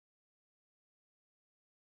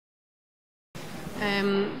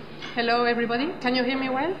Hello, everybody. Can you hear me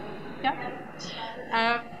well?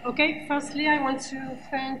 Yeah? Okay, firstly, I want to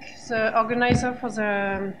thank the organizer for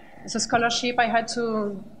the scholarship I had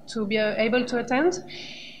to be able to attend.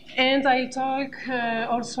 And I talk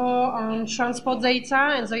also on transport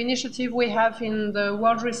data and the initiative we have in the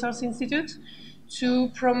World Resource Institute to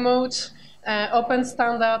promote open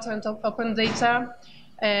standards and open data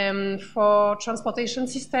for transportation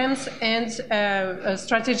systems, and a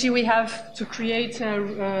strategy we have to create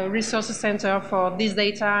a resource center for this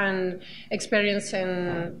data and experience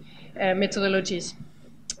and methodologies.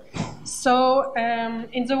 So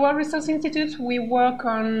in the World Resource Institute, we work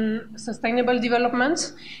on sustainable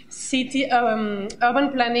development.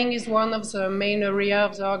 Urban planning is one of the main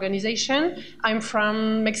areas of the organization. I'm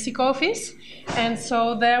from Mexico office, and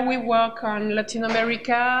so there we work on Latin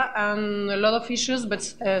America and a lot of issues, but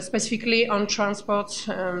specifically on transport,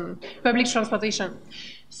 public transportation.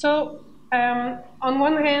 So on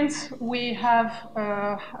one hand, we have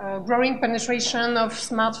a growing penetration of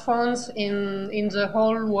smartphones in the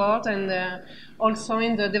whole world, and also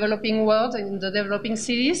in the developing world, in the developing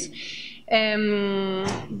cities.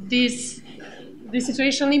 This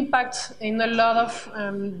situation impacts in a lot of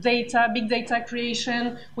data, big data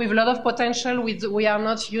creation with a lot of potential we are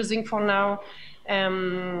not using for now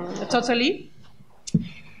totally.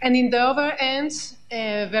 And in the other end,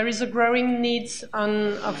 there is a growing need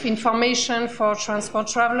of information for transport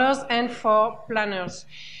travelers and for planners.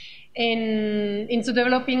 In the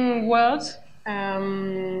developing world,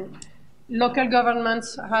 local government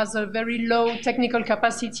has a very low technical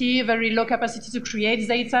capacity, very low capacity to create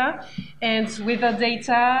data, and with the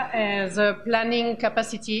data, the planning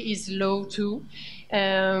capacity is low too,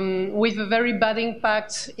 with a very bad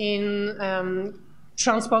impact in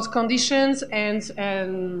transport conditions and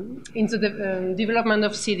in the development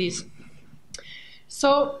of cities.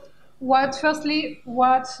 So, firstly,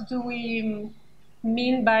 what do we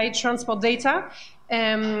mean by transport data?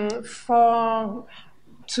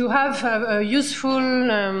 To have a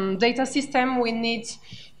useful data system, we need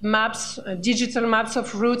maps, digital maps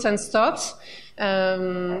of routes and stops.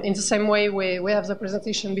 In the same way we have the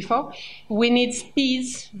presentation before. We need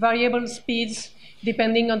speeds, variable speeds,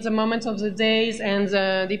 depending on the moment of the days and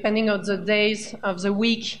depending on the days of the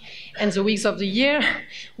week and the weeks of the year.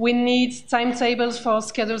 We need timetables for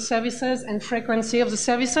scheduled services and frequency of the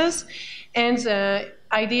services, and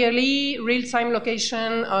ideally real-time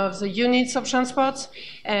location of the units of transport,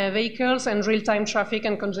 vehicles, and real-time traffic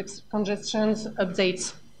and congestion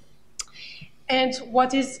updates. And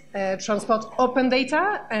what is transport open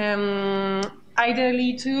data?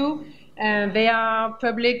 Ideally too, they are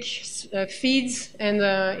public feeds and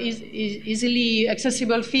easily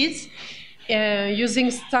accessible feeds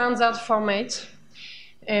using standard format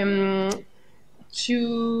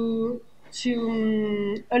to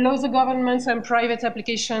allow the government and private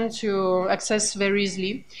application to access very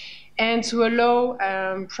easily, and to allow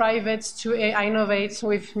private to innovate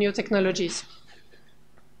with new technologies.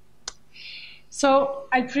 So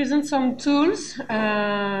I present some tools,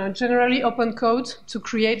 generally open code, to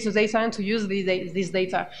create the data and to use this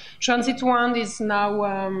data. Transit One is now,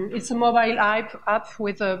 it's a mobile app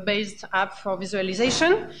with a based app for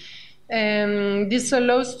visualization. This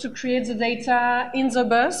allows to create the data in the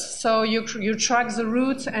bus, so you track the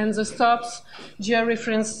route and the stops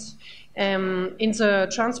georeferenced in the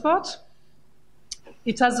transport.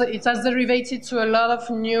 It has derivated to a lot of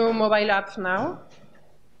new mobile apps now.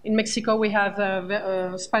 In Mexico, we have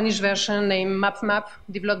a Spanish version named MapMap,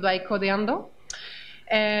 developed by Codeando.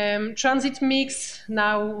 Transit Mix,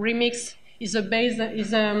 now Remix, is a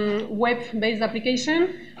web-based application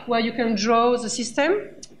where you can draw the system.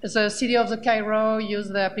 The city of the Cairo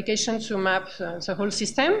used the application to map the whole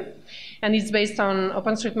system, and it's based on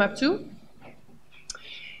Openstreetmap too.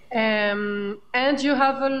 And you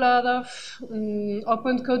have a lot of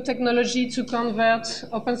open code technology to convert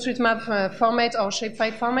OpenStreetMap format or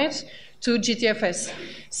shapefile format to GTFS.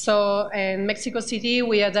 So in Mexico City,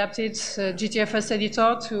 we adapted GTFS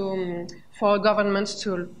editor for a government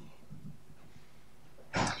tool.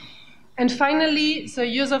 And finally, the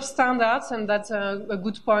use of standards, and that's a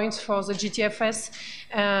good point for the GTFS,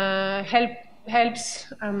 helps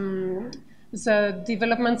the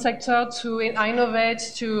development sector to innovate,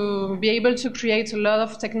 to be able to create a lot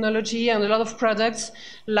of technology and a lot of products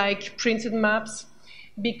like printed maps,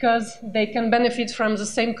 because they can benefit from the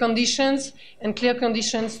same conditions and clear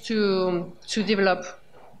conditions to develop.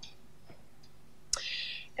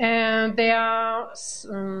 And there are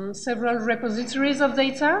several repositories of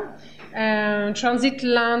data. Transit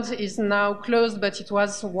Land is now closed, but it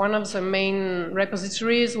was one of the main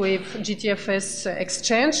repositories with GTFS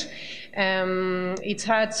exchange. It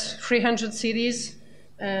had 300 cities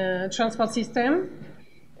transport system.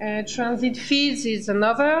 Transit Feeds is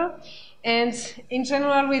another. And in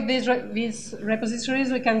general, with these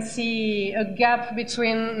repositories, we can see a gap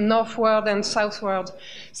between northward and southward.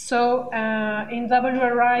 So in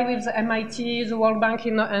WRI, with the MIT, the World Bank,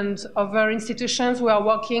 and other institutions, we are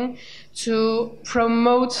working to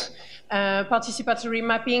promote participatory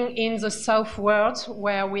mapping in the southward,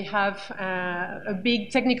 where we have a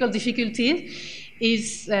big technical difficulty.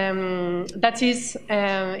 That is,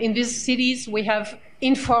 in these cities, we have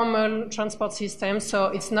informal transport system, so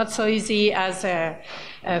it's not so easy as a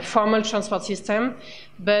formal transport system.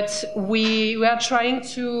 But we are trying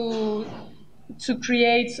to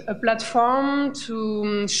create a platform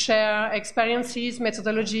to share experiences,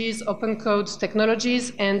 methodologies, open code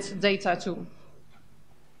technologies, and data too.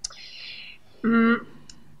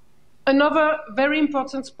 Another very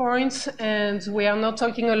important point, and we are not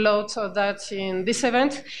talking a lot of that in this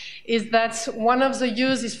event, is that one of the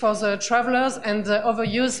use is for the travelers and the other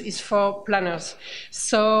use is for planners.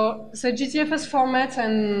 So the GTFS format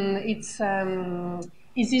and its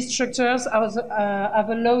easy structures have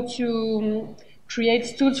allowed to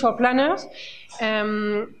create tools for planners.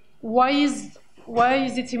 Why is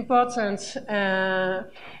it important?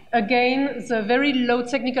 Again, the very low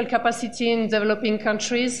technical capacity in developing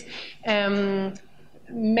countries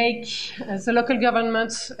make the local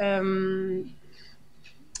government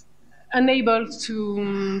unable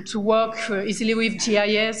to work easily with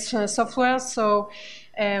GIS software. So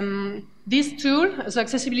this tool, the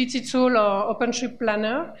accessibility tool or OpenStreetMap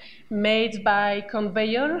Planner, made by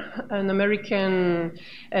Conveyor, an American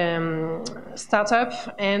startup,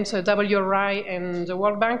 and WRI and the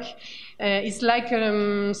World Bank, is like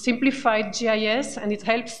simplified GIS, and it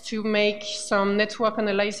helps to make some network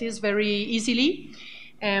analysis very easily,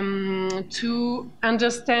 to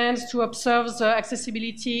understand, to observe the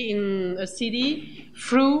accessibility in a city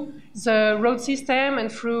through the road system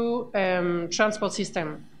and through transport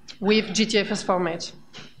system with GTFS format.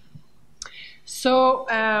 So,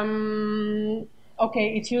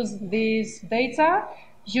 okay, it uses this data.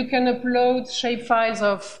 You can upload shapefiles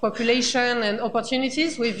of population and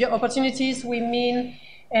opportunities. With your opportunities, we mean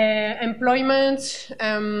employment,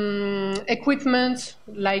 equipment,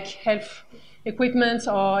 like health equipment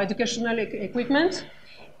or educational equipment.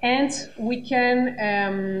 And we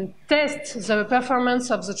can test the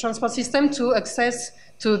performance of the transport system to access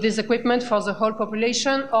to this equipment for the whole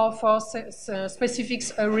population or for specific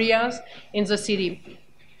areas in the city.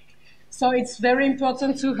 So it's very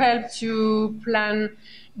important to help to plan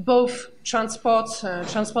both transport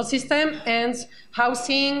system and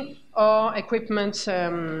housing or equipment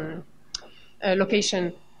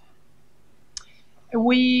location.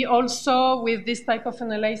 We also, with this type of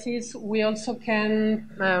analysis, we also can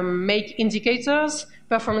make indicators,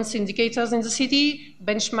 performance indicators in the city,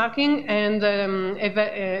 benchmarking, and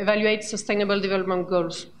evaluate sustainable development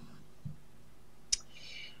goals.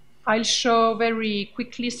 I'll show very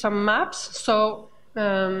quickly some maps. So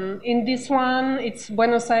in this one, it's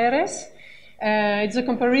Buenos Aires. It's a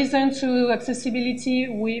comparison to accessibility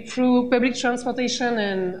through public transportation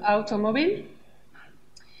and automobile.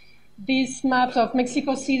 These maps of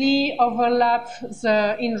Mexico City overlap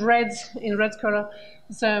in red color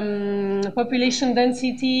the population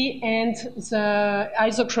density and the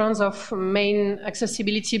isochrons of main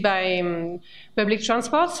accessibility by public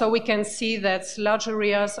transport. So we can see that large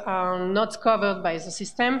areas are not covered by the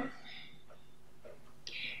system.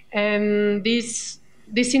 And this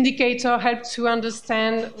indicator helps to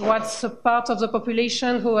understand what's a part of the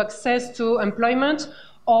population who access to employment,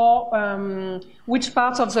 or which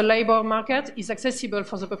part of the labor market is accessible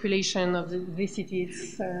for the population of this city.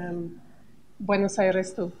 It's Buenos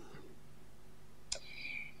Aires too.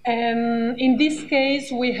 In this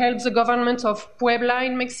case, we help the government of Puebla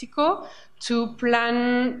in Mexico to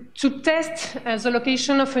test the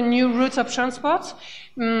location of a new route of transport,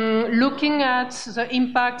 looking at the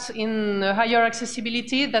impact in higher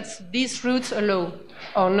accessibility that these routes allow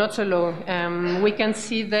or not allow. We can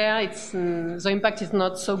see there the impact is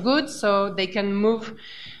not so good, so they can move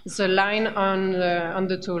the line on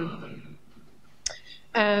the tool.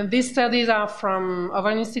 These studies are from other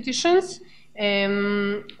institutions,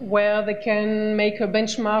 where they can make a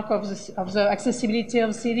benchmark of the accessibility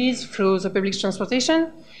of cities through the public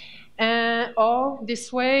transportation. Or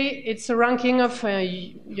this way, it's a ranking of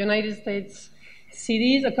United States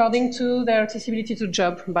cities according to their accessibility to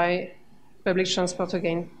job by public transport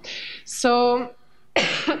again. So,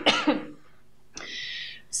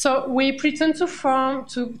 so we pretend to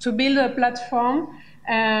build a platform,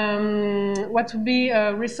 what would be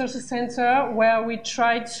a resource center where we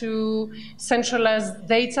try to centralize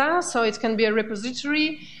data, so it can be a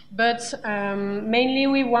repository, but mainly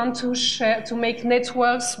we want to make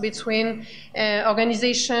networks between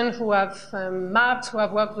organizations who have who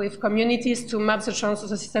have worked with communities to map the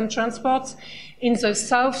system transport in the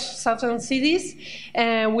southern cities.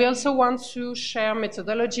 We also want to share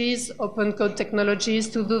methodologies, open code technologies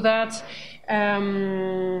to do that,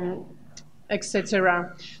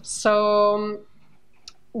 etc. So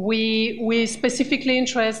we specifically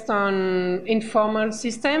interest on informal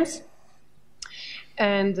systems,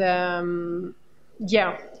 and the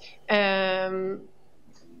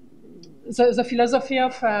philosophy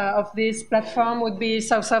of this platform would be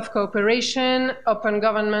South-South cooperation, open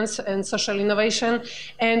governments, and social innovation,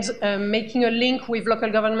 and making a link with local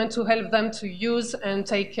government to help them to use and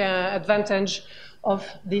take advantage of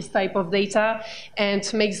this type of data,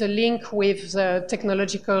 and make the link with the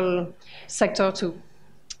technological sector too.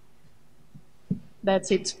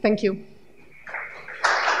 That's it. Thank you.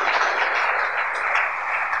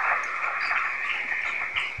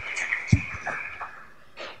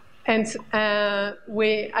 And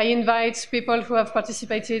I invite people who have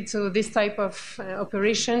participated to this type of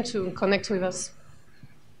operation to connect with us.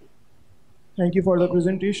 Thank you for the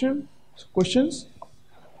presentation. Questions?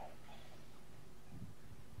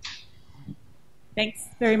 Thanks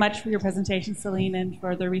very much for your presentation, Céline, and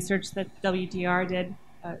for the research that WDR did.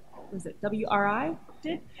 Was it WRI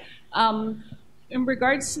did? In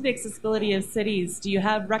regards to the accessibility of cities, do you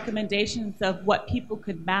have recommendations of what people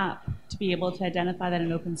could map to be able to identify that in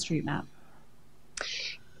Openstreetmap?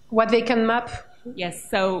 What they can map? Yes,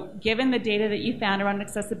 so given the data that you found around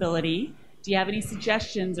accessibility, do you have any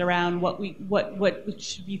suggestions around what we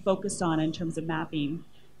should be focused on in terms of mapping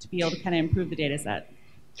to be able to kind of improve the data set?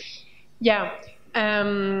 Yeah.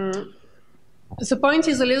 The point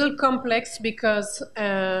is a little complex because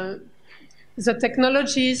the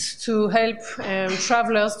technologies to help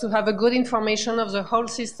travelers to have a good information of the whole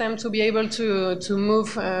system, to be able to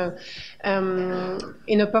move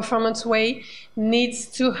in a performance way, needs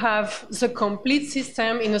to have the complete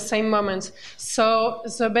system in the same moment. So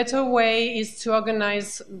the better way is to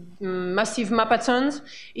organize massive mapathons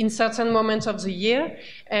in certain moments of the year.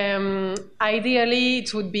 Ideally,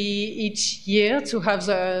 it would be each year to have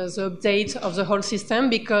the update of the whole system,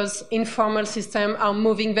 because informal systems are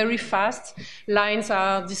moving very fast. Lines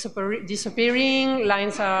are disappearing,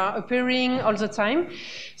 lines are appearing all the time.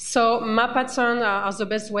 So mapathons are the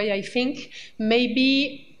best way, I think.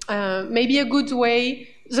 Maybe a good way.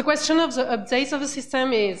 The question of the updates of the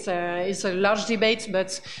system is a large debate,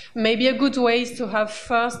 but maybe a good way is to have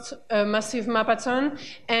first a massive mapathon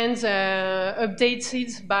and update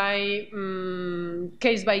it by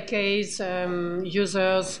case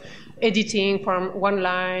users editing from one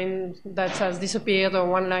line that has disappeared or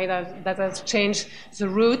one line that has changed the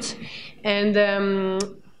route, and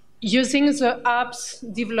using the apps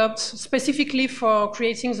developed specifically for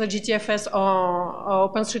creating the GTFS or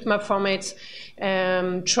OpenStreetMap format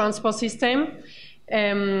transport system.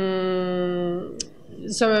 The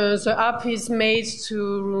app is made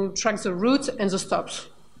to track the route and the stops,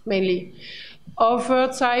 mainly. Other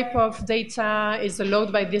type of data is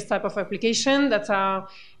allowed by this type of application that are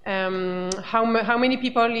how many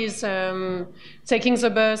people is taking the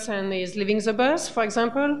bus and is leaving the bus, for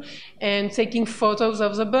example, and taking photos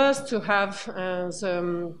of the bus to have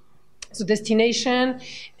the destination,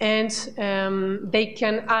 and they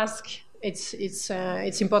can ask. It's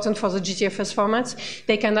important for the GTFS format.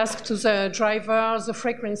 They can ask to the driver the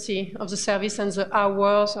frequency of the service and the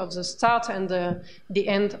hours of the start and the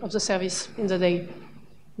end of the service in the day,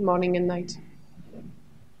 morning and night.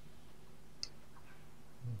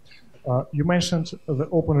 You mentioned the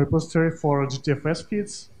open repository for GTFS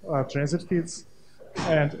feeds, transit feeds,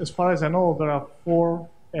 and as far as I know, there are 4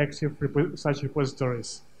 active such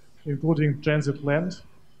repositories, including Transit Land,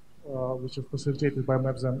 which is facilitated by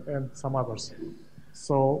Mapzen, and some others.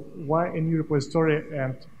 So why a new repository,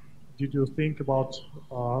 and did you think about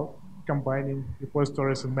combining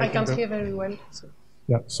repositories and making I can't hear very well. So.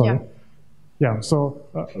 Yeah, sorry. Yeah, so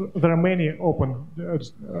there are many open,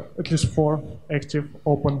 at least 4 active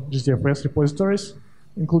open GTFS repositories,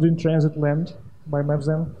 including Transit Land by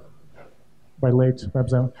Mapzen, by late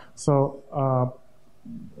Mapzen. So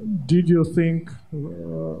did you think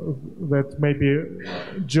that maybe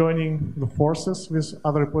joining the forces with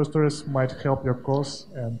other repositories might help your cause,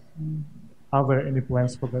 and are there any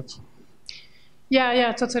plans for that?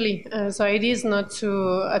 Yeah, totally. So it is not to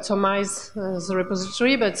atomize the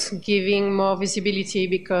repository, but giving more visibility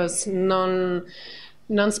because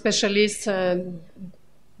non-specialists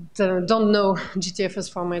don't know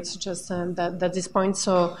GTFS formats just at this point.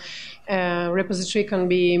 So repository can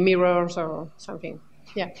be mirrors or something.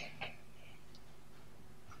 Yeah.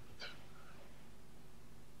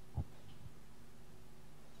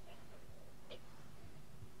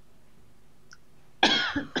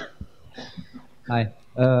 Hi.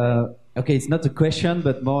 Okay, it's not a question,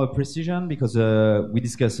 but more a precision, because we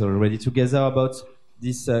discussed already together about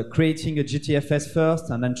this creating a GTFS first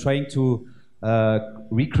and then trying to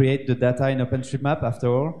recreate the data in OpenStreetMap after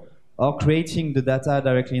all, or creating the data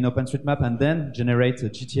directly in OpenStreetMap and then generate a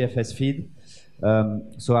GTFS feed.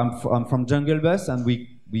 So I'm from Jungle Bus, and we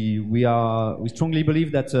strongly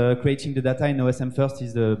believe that creating the data in OSM first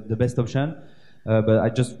is the best option. But I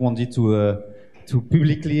just wanted to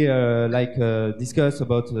publicly discuss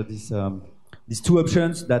about these two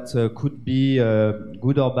options that could be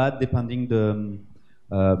good or bad depending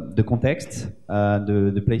the context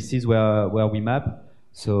and the places where we map.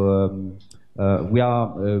 So we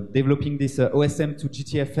are developing this OSM to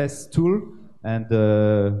GTFS tool, and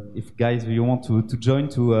if guys you want to join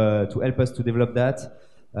to help us to develop that,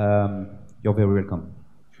 you're very welcome.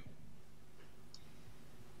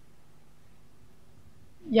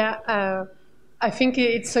 Yeah, I think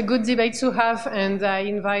it's a good debate to have, and I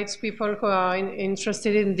invite people who are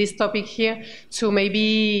interested in this topic here to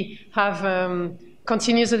maybe have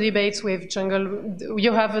continue the debate with Jungle.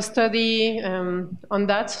 You have a study on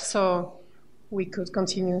that, so we could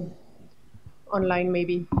continue online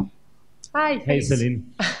maybe. Hi. Hey, Céline.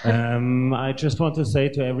 I just want to say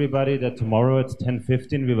to everybody that tomorrow at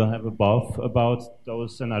 10:15 we will have a BOF about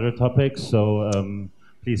those and other topics, so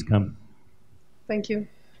please come. Thank you.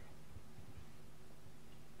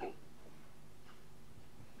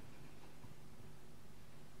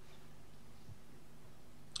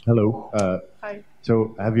 Hello. Hi.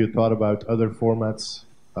 So have you thought about other formats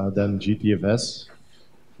than GTFS?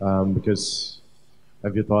 Because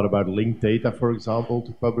have you thought about linked data, for example,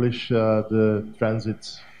 to publish the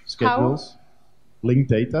transit schedules? How? Linked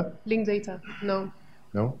data? Linked data, no.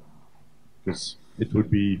 No? Because it would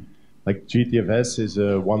be, like GTFS is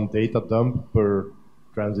one data dump per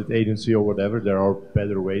transit agency or whatever. There are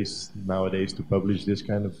better ways nowadays to publish this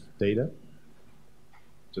kind of data.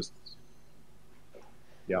 Just,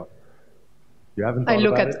 yeah. You haven't thought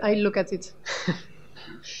about it? I look at it.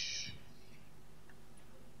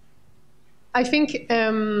 I think,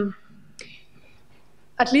 at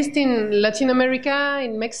least in Latin America,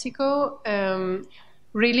 in Mexico,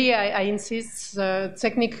 really I insist the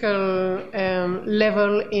technical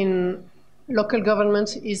level in local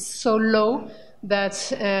government is so low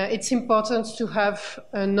that it's important to have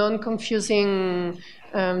a non-confusing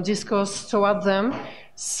discourse toward them.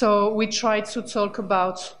 So we try to talk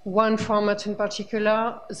about one format in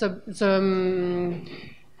particular, the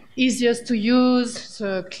easiest to use,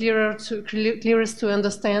 the clearest to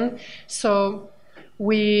understand. So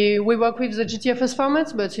we work with the GTFS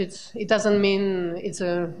format, but it doesn't mean it's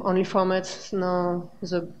the only format, no,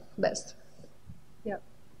 the best. Yeah.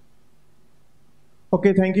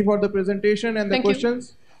 Okay, thank you for the presentation and the Thank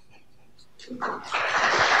questions. You.